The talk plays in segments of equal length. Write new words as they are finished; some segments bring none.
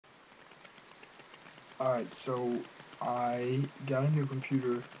Alright, so I got a new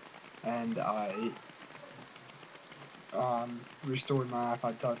computer and I restored my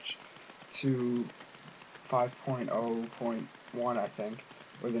iPod Touch to 5.0.1, I think,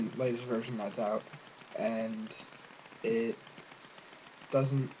 or the latest version that's out, and it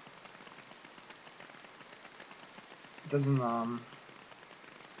doesn't doesn't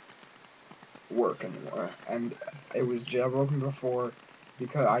work anymore. And it was jailbroken before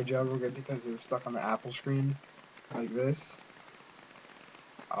because I jailbroke it because it was stuck on the Apple screen like this.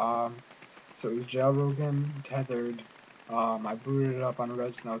 Um, so it was jailbroken, tethered. I booted it up on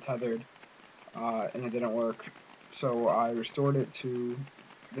Red Snow tethered, and it didn't work. So I restored it to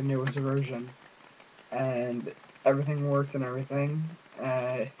the newest version, and everything worked and everything.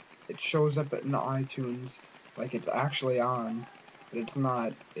 It shows up in the iTunes like it's actually on, but it's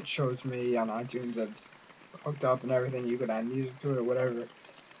not. It shows me on iTunes that it's hooked up and everything. You could add music to it or whatever.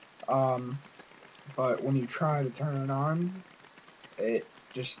 Um, but when you try to turn it on, it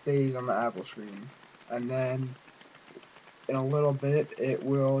just stays on the Apple screen, and then in a little bit it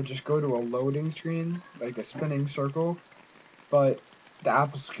will just go to a loading screen, like a spinning circle, but the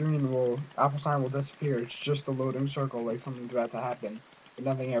Apple sign will disappear. It's just a loading circle, like something's about to happen, but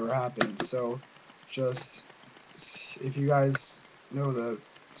nothing ever happens. So just, if you guys know the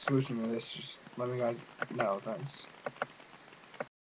solution to this, just let me guys know. Thanks.